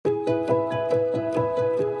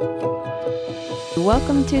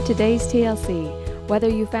Welcome to today's TLC. Whether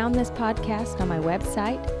you found this podcast on my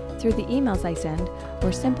website, through the emails I send,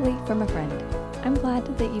 or simply from a friend, I'm glad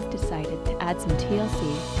that you've decided to add some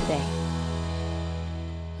TLC today.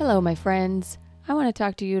 Hello, my friends. I want to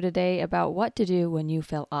talk to you today about what to do when you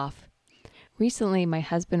feel off. Recently, my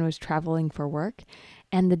husband was traveling for work,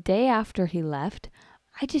 and the day after he left,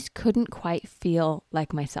 I just couldn't quite feel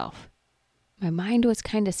like myself. My mind was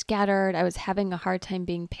kind of scattered. I was having a hard time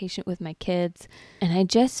being patient with my kids, and I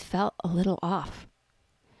just felt a little off.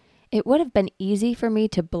 It would have been easy for me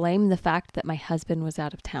to blame the fact that my husband was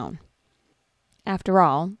out of town. After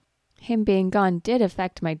all, him being gone did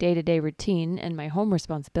affect my day-to-day routine and my home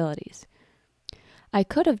responsibilities. I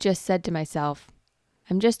could have just said to myself,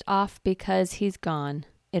 I'm just off because he's gone.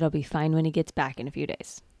 It'll be fine when he gets back in a few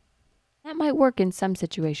days. That might work in some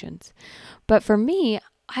situations, but for me,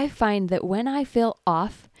 I find that when I feel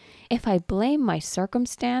off, if I blame my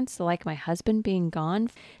circumstance, like my husband being gone,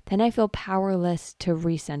 then I feel powerless to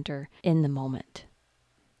recenter in the moment.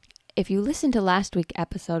 If you listened to last week's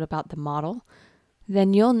episode about the model,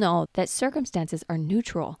 then you'll know that circumstances are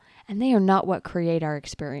neutral and they are not what create our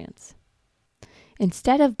experience.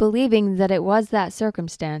 Instead of believing that it was that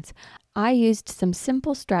circumstance, I used some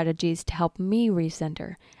simple strategies to help me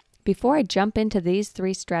recenter. Before I jump into these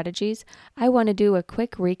 3 strategies, I want to do a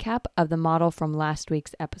quick recap of the model from last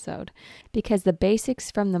week's episode, because the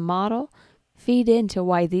basics from the model feed into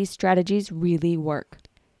why these strategies really work.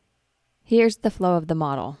 Here's the flow of the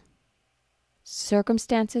model.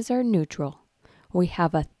 Circumstances are neutral. We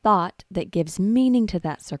have a thought that gives meaning to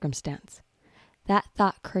that circumstance. That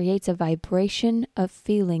thought creates a vibration of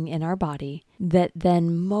feeling in our body that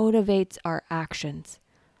then motivates our actions.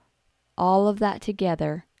 All of that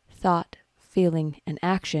together, thought, feeling, and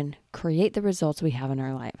action, create the results we have in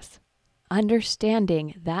our lives.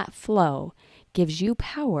 Understanding that flow gives you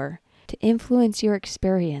power to influence your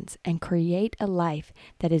experience and create a life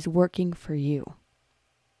that is working for you.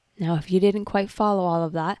 Now, if you didn't quite follow all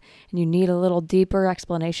of that and you need a little deeper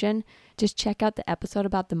explanation, just check out the episode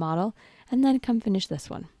about the model and then come finish this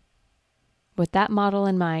one. With that model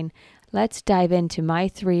in mind, let's dive into my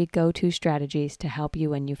 3 go-to strategies to help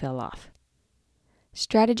you when you feel off.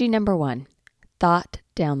 Strategy number 1, thought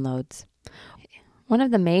downloads. One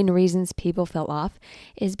of the main reasons people feel off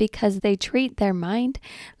is because they treat their mind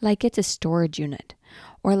like it's a storage unit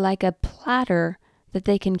or like a platter that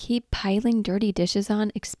they can keep piling dirty dishes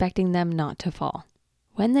on, expecting them not to fall.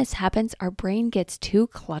 When this happens, our brain gets too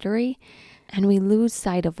cluttery and we lose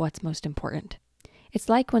sight of what's most important. It's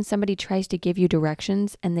like when somebody tries to give you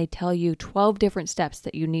directions and they tell you 12 different steps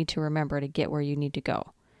that you need to remember to get where you need to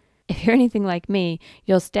go. If you're anything like me,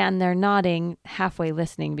 you'll stand there nodding, halfway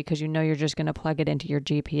listening because you know you're just going to plug it into your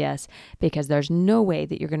GPS because there's no way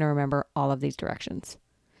that you're going to remember all of these directions.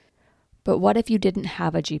 But what if you didn't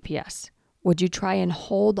have a GPS? Would you try and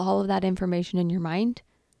hold all of that information in your mind?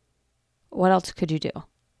 What else could you do?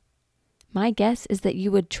 My guess is that you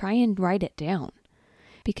would try and write it down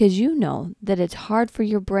because you know that it's hard for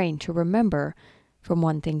your brain to remember from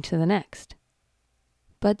one thing to the next.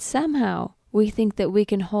 But somehow, we think that we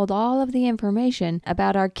can hold all of the information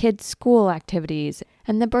about our kids' school activities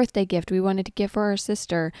and the birthday gift we wanted to give for our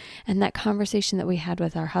sister and that conversation that we had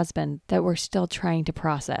with our husband that we're still trying to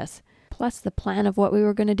process, plus the plan of what we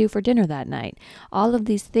were going to do for dinner that night. All of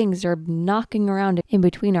these things are knocking around in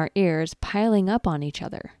between our ears, piling up on each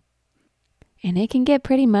other. And it can get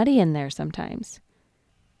pretty muddy in there sometimes.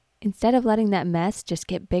 Instead of letting that mess just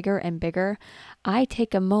get bigger and bigger, I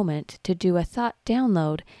take a moment to do a thought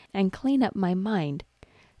download and clean up my mind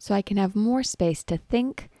so I can have more space to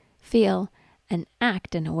think, feel, and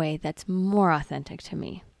act in a way that's more authentic to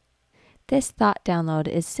me. This thought download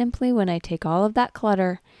is simply when I take all of that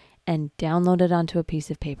clutter and download it onto a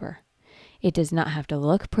piece of paper. It does not have to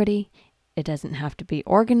look pretty. It doesn't have to be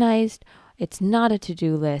organized. It's not a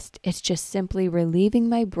to-do list. It's just simply relieving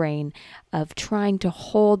my brain of trying to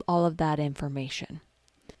hold all of that information.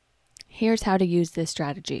 Here's how to use this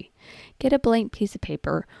strategy. Get a blank piece of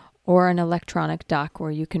paper or an electronic doc where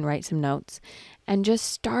you can write some notes and just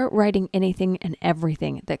start writing anything and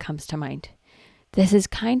everything that comes to mind. This is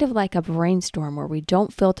kind of like a brainstorm where we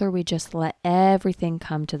don't filter, we just let everything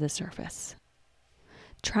come to the surface.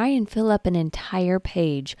 Try and fill up an entire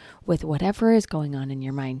page with whatever is going on in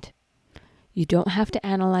your mind. You don't have to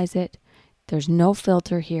analyze it. There's no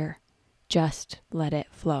filter here. Just let it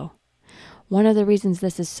flow. One of the reasons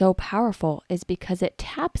this is so powerful is because it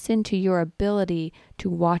taps into your ability to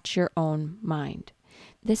watch your own mind.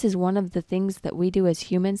 This is one of the things that we do as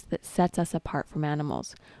humans that sets us apart from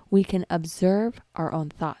animals. We can observe our own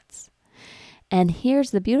thoughts. And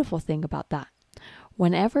here's the beautiful thing about that.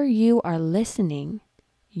 Whenever you are listening,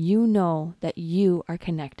 you know that you are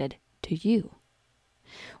connected to you.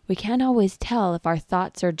 We can't always tell if our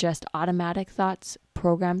thoughts are just automatic thoughts,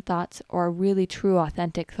 programmed thoughts, or really true,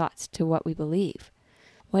 authentic thoughts to what we believe.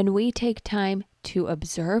 When we take time to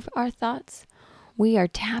observe our thoughts, we are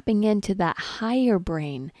tapping into that higher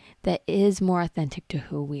brain that is more authentic to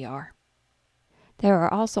who we are. There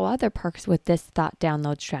are also other perks with this thought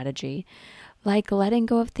download strategy, like letting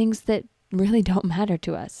go of things that really don't matter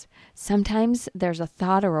to us. Sometimes there's a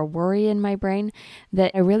thought or a worry in my brain that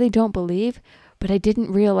I really don't believe, but I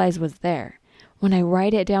didn't realize was there. When I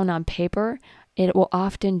write it down on paper, it will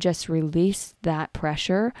often just release that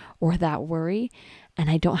pressure or that worry, and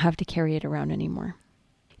I don't have to carry it around anymore.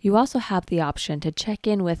 You also have the option to check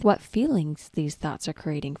in with what feelings these thoughts are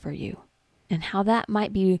creating for you and how that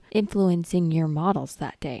might be influencing your models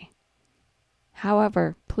that day.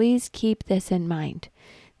 However, please keep this in mind.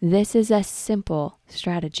 This is a simple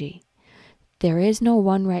strategy. There is no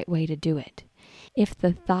one right way to do it. If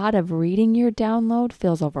the thought of reading your download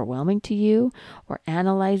feels overwhelming to you, or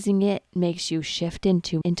analyzing it makes you shift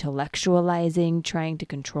into intellectualizing, trying to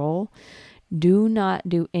control, do not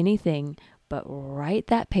do anything but write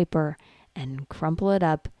that paper and crumple it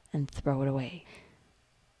up and throw it away.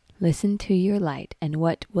 Listen to your light and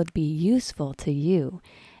what would be useful to you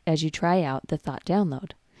as you try out the thought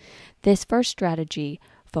download. This first strategy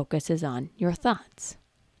focuses on your thoughts.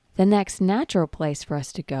 The next natural place for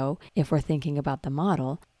us to go, if we're thinking about the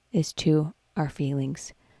model, is to our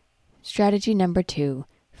feelings. Strategy number 2,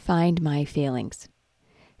 find my feelings.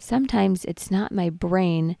 Sometimes it's not my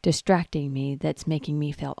brain distracting me that's making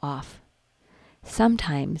me feel off.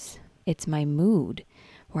 Sometimes it's my mood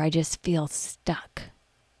where I just feel stuck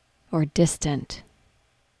or distant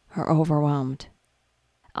or overwhelmed.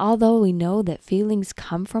 Although we know that feelings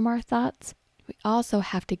come from our thoughts, we also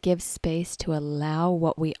have to give space to allow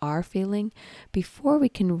what we are feeling before we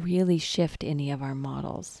can really shift any of our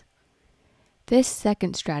models. This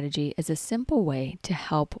second strategy is a simple way to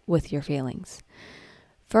help with your feelings.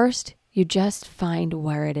 First, you just find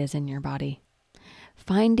where it is in your body.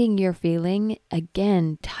 Finding your feeling,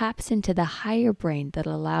 again, taps into the higher brain that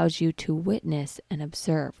allows you to witness and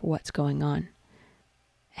observe what's going on.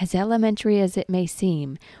 As elementary as it may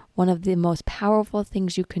seem, one of the most powerful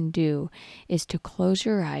things you can do is to close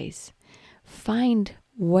your eyes, find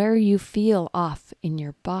where you feel off in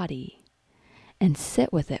your body, and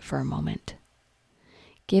sit with it for a moment.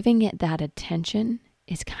 Giving it that attention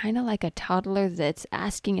is kind of like a toddler that's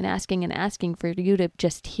asking and asking and asking for you to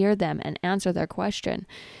just hear them and answer their question.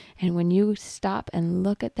 And when you stop and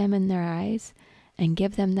look at them in their eyes and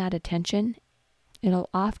give them that attention, it'll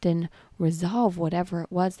often resolve whatever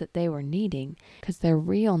it was that they were needing, because their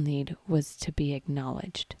real need was to be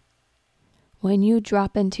acknowledged. When you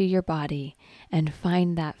drop into your body and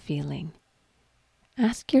find that feeling,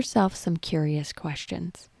 ask yourself some curious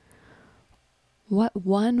questions. What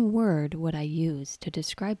one word would I use to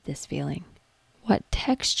describe this feeling? What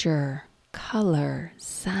texture, color,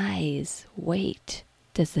 size, weight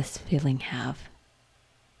does this feeling have?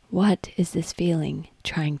 What is this feeling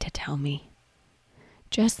trying to tell me?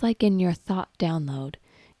 Just like in your thought download,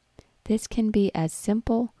 this can be as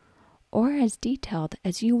simple or as detailed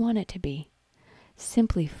as you want it to be.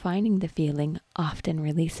 Simply finding the feeling often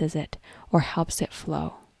releases it or helps it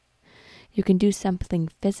flow. You can do something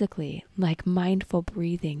physically like mindful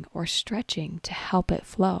breathing or stretching to help it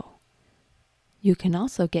flow. You can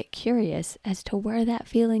also get curious as to where that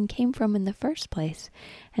feeling came from in the first place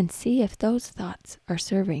and see if those thoughts are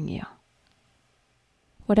serving you.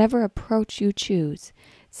 Whatever approach you choose,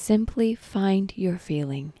 simply find your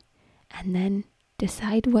feeling and then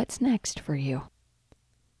decide what's next for you.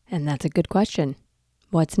 And that's a good question.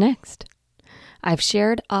 What's next? I've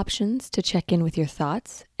shared options to check in with your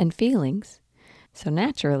thoughts and feelings. So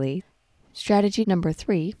naturally, strategy number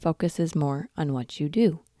 3 focuses more on what you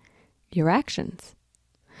do, your actions.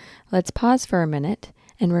 Let's pause for a minute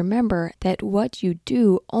and remember that what you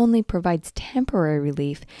do only provides temporary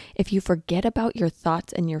relief if you forget about your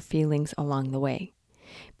thoughts and your feelings along the way.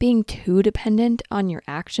 Being too dependent on your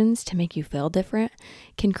actions to make you feel different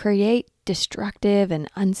can create destructive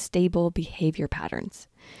and unstable behavior patterns.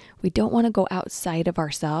 We don't want to go outside of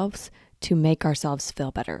ourselves to make ourselves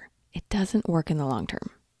feel better. It doesn't work in the long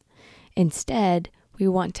term. Instead, we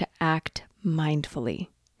want to act mindfully.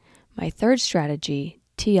 My third strategy,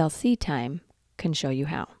 TLC time, can show you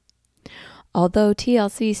how. Although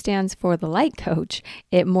TLC stands for the Light Coach,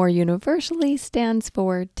 it more universally stands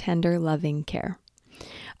for tender, loving care.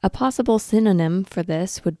 A possible synonym for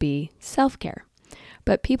this would be self-care.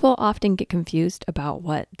 But people often get confused about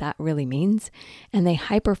what that really means, and they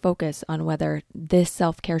hyper-focus on whether this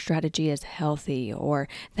self-care strategy is healthy or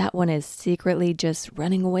that one is secretly just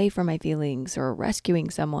running away from my feelings or rescuing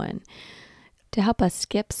someone. To help us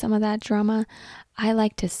skip some of that drama, I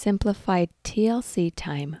like to simplify TLC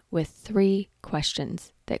time with 3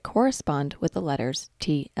 questions that correspond with the letters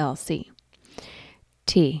TLC.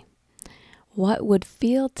 T. What would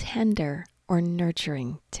feel tender or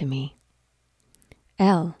nurturing to me?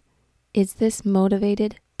 L. Is this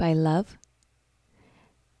motivated by love?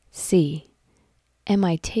 C. Am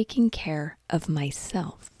I taking care of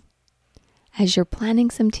myself? As you're planning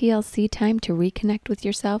some TLC time to reconnect with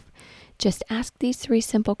yourself, just ask these 3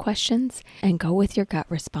 simple questions and go with your gut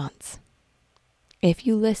response. If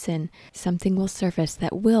you listen, something will surface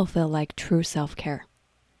that will feel like true self-care.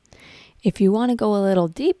 If you want to go a little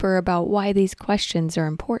deeper about why these questions are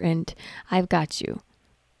important, I've got you.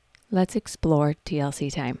 Let's explore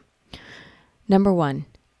TLC time. Number 1,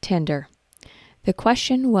 tender. The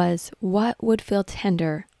question was, what would feel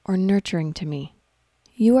tender or nurturing to me?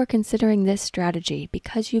 You are considering this strategy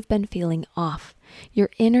because you've been feeling off.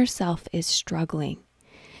 Your inner self is struggling.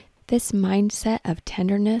 This mindset of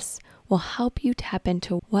tenderness will help you tap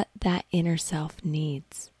into what that inner self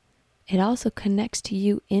needs. It also connects to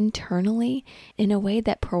you internally in a way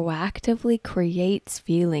that proactively creates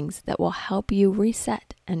feelings that will help you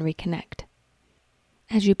reset and reconnect.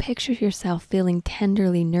 As you picture yourself feeling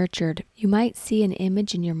tenderly nurtured, you might see an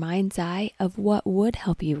image in your mind's eye of what would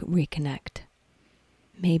help you reconnect.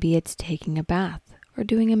 Maybe it's taking a bath or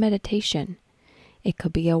doing a meditation. It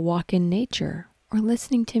could be a walk in nature or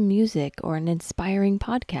listening to music or an inspiring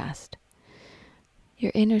podcast.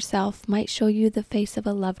 Your inner self might show you the face of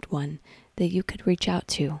a loved one that you could reach out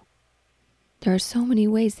to. There are so many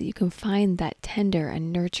ways that you can find that tender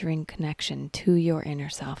and nurturing connection to your inner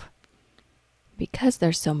self. Because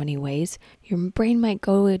there's so many ways, your brain might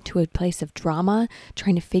go into a place of drama,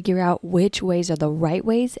 trying to figure out which ways are the right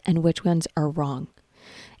ways and which ones are wrong.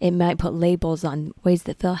 It might put labels on ways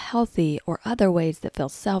that feel healthy or other ways that feel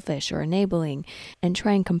selfish or enabling, and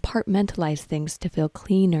try and compartmentalize things to feel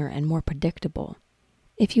cleaner and more predictable.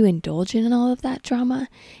 If you indulge in all of that drama,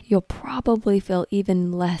 you'll probably feel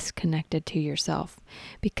even less connected to yourself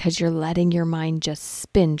because you're letting your mind just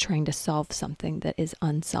spin trying to solve something that is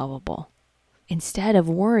unsolvable. Instead of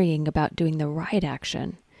worrying about doing the right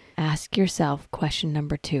action, ask yourself question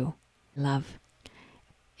number 2, love.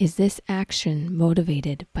 Is this action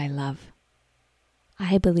motivated by love?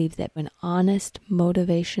 I believe that an honest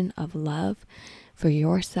motivation of love for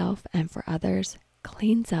yourself and for others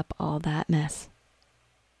cleans up all that mess.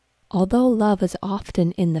 Although love is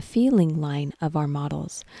often in the feeling line of our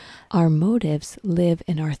models, our motives live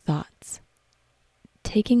in our thoughts.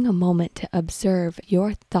 Taking a moment to observe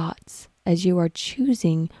your thoughts as you are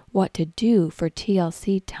choosing what to do for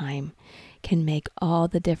TLC time can make all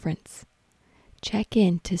the difference. Check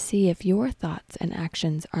in to see if your thoughts and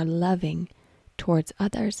actions are loving towards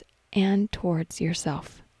others and towards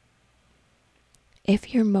yourself.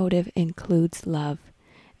 If your motive includes love,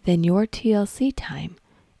 then your TLC time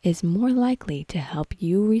is more likely to help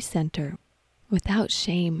you recenter without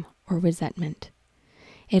shame or resentment.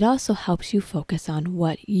 It also helps you focus on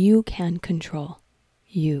what you can control,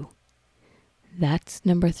 you. That's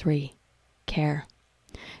number 3, care.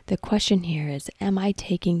 The question here is, am I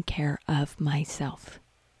taking care of myself?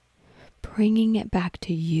 Bringing it back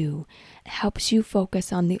to you helps you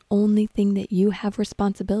focus on the only thing that you have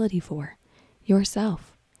responsibility for,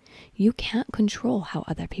 yourself. You can't control how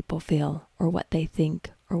other people feel or what they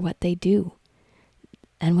think or what they do.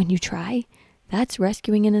 And when you try, that's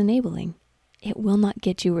rescuing and enabling. It will not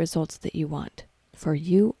get you results that you want for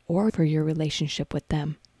you or for your relationship with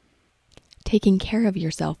them. Taking care of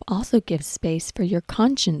yourself also gives space for your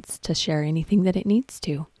conscience to share anything that it needs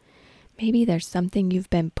to. Maybe there's something you've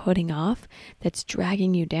been putting off that's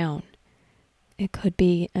dragging you down. It could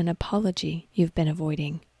be an apology you've been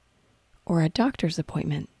avoiding, or a doctor's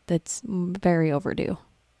appointment that's very overdue.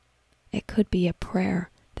 It could be a prayer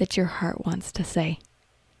that your heart wants to say.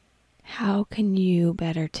 How can you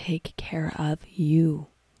better take care of you?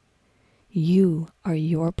 You are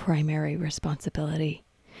your primary responsibility.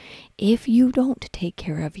 If you don't take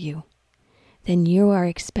care of you, then you are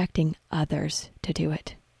expecting others to do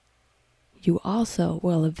it. You also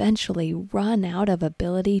will eventually run out of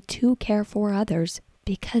ability to care for others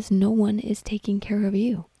because no one is taking care of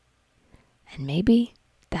you. And maybe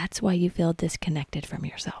that's why you feel disconnected from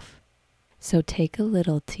yourself. So take a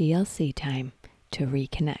little TLC time to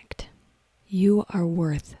reconnect. You are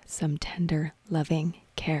worth some tender, loving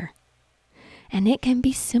care. And it can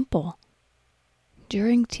be simple.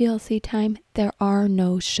 during TLC time, there are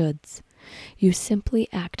no shoulds. You simply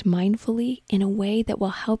act mindfully in a way that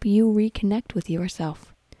will help you reconnect with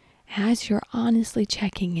yourself. As you're honestly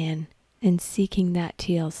checking in and seeking that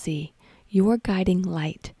TLC, your guiding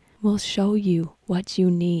light will show you what you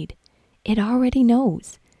need. It already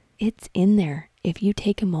knows. It's in there if you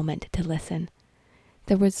take a moment to listen.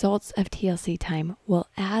 The results of TLC time will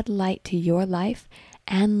add light to your life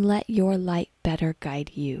and let your light better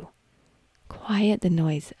guide you. Quiet the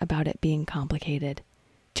noise about it being complicated.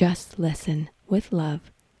 Just listen with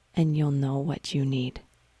love and you'll know what you need.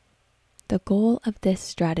 The goal of this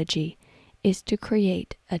strategy is to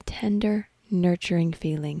create a tender, nurturing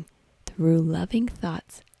feeling through loving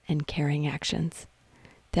thoughts and caring actions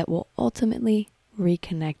that will ultimately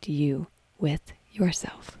reconnect you with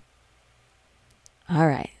yourself. All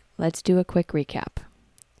right, let's do a quick recap.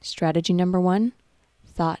 Strategy number 1,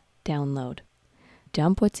 thought download.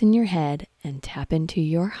 Dump what's in your head and tap into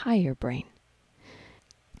your higher brain.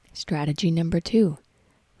 Strategy number 2,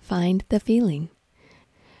 find the feeling.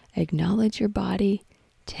 Acknowledge your body,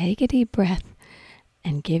 take a deep breath,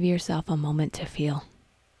 and give yourself a moment to feel.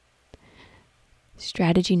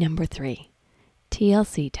 Strategy number 3,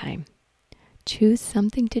 TLC time. Choose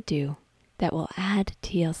something to do that will add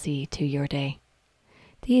TLC to your day.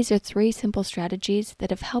 These are 3 simple strategies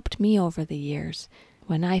that have helped me over the years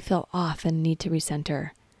when I feel off and need to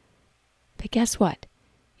recenter. But guess what?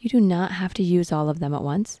 You do not have to use all of them at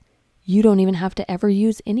once. You don't even have to ever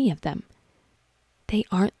use any of them. They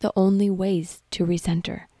aren't the only ways to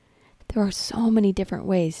recenter. There are so many different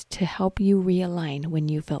ways to help you realign when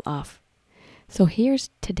you feel off. So here's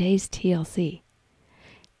today's TLC.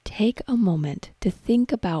 Take a moment to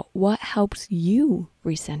think about what helps you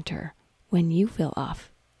recenter when you feel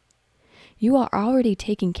off. You are already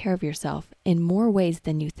taking care of yourself in more ways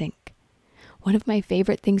than you think. One of my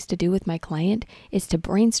favorite things to do with my client is to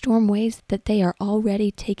brainstorm ways that they are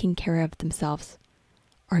already taking care of themselves.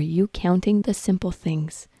 Are you counting the simple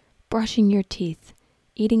things? Brushing your teeth,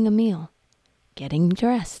 eating a meal, getting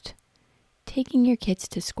dressed, taking your kids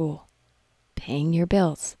to school, paying your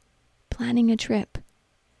bills, planning a trip,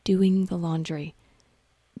 doing the laundry.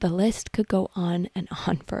 The list could go on and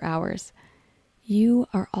on for hours. You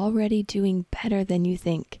are already doing better than you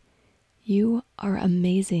think. You are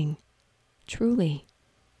amazing. Truly.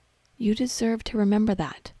 You deserve to remember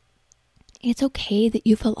that. It's okay that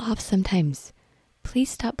you feel off sometimes. Please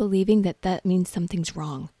stop believing that that means something's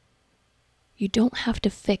wrong. You don't have to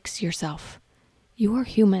fix yourself. You are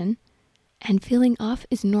human, and feeling off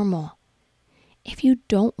is normal. If you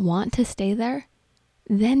don't want to stay there,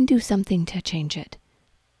 then do something to change it.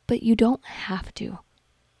 But you don't have to.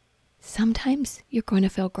 Sometimes you're going to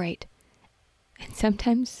feel great, and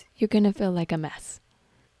sometimes you're going to feel like a mess.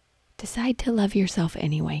 Decide to love yourself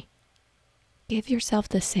anyway. Give yourself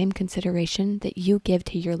the same consideration that you give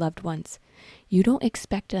to your loved ones. You don't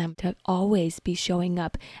expect them to always be showing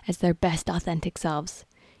up as their best authentic selves.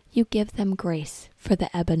 You give them grace for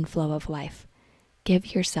the ebb and flow of life.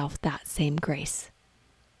 Give yourself that same grace.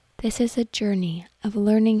 This is a journey of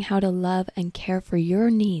learning how to love and care for your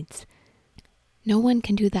needs. No one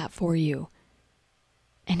can do that for you.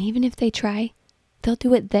 And even if they try, they'll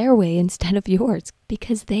do it their way instead of yours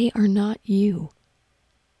because they are not you.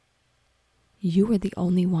 You are the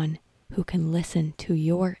only one who can listen to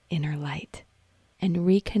your inner light and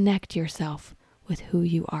reconnect yourself with who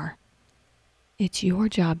you are. It's your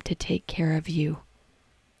job to take care of you.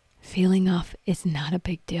 Feeling off is not a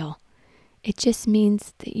big deal. It just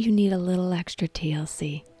means that you need a little extra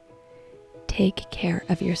TLC. Take care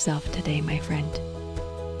of yourself today, my friend.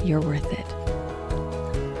 You're worth it.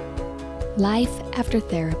 Life after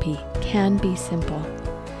therapy can be simple.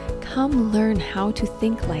 Come learn how to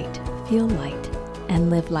think light, feel light, and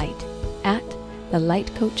live light at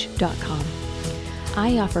thelightcoach.com.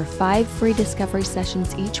 I offer 5 free discovery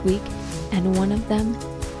sessions each week, and one of them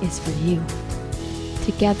is for you.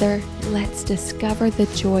 Together, let's discover the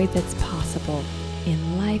joy that's possible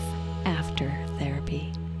in life